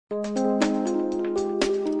Well,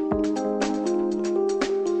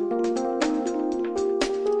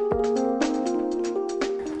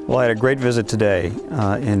 I had a great visit today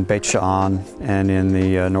in Beit Shean and in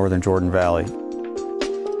the northern Jordan Valley.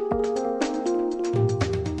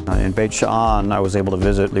 In Beit Shean, I was able to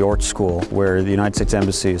visit the ORT school, where the United States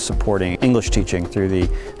Embassy is supporting English teaching through the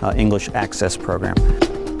English Access Program.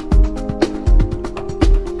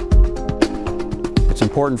 It's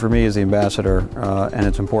important for me as the ambassador, and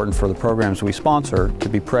it's important for the programs we sponsor to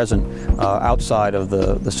be present outside of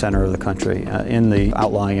the center of the country, in the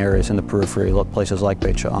outlying areas, in the periphery, places like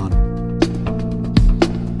Beit Shean.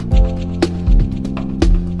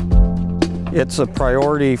 It's a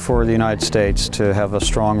priority for the United States to have a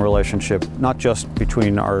strong relationship, not just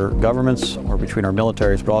between our governments or between our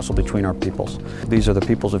militaries, but also between our peoples. These are the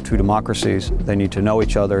peoples of two democracies. They need to know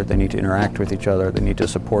each other, they need to interact with each other, they need to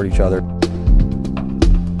support each other.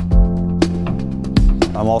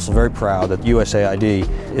 I'm also very proud that USAID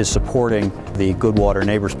is supporting the Good Water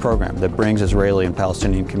Neighbors program that brings Israeli and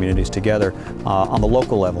Palestinian communities together on the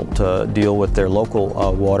local level to deal with their local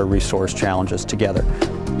water resource challenges together.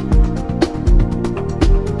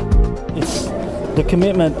 It's the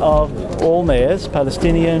commitment of all mayors,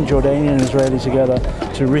 Palestinian, Jordanian and Israeli together,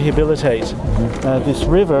 to rehabilitate this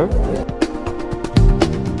river.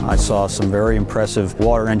 I saw some very impressive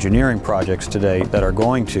water engineering projects today that are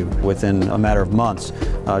going to, within a matter of months,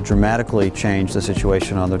 dramatically change the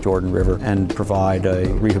situation on the Jordan River and provide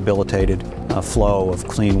a rehabilitated flow of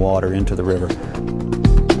clean water into the river.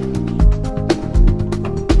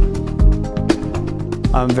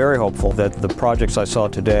 I'm very hopeful that the projects I saw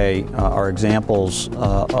today are examples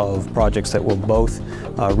of projects that will both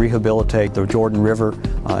rehabilitate the Jordan River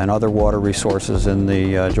and other water resources in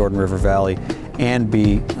the Jordan River Valley and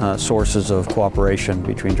be sources of cooperation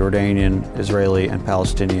between Jordanian, Israeli, and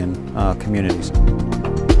Palestinian communities.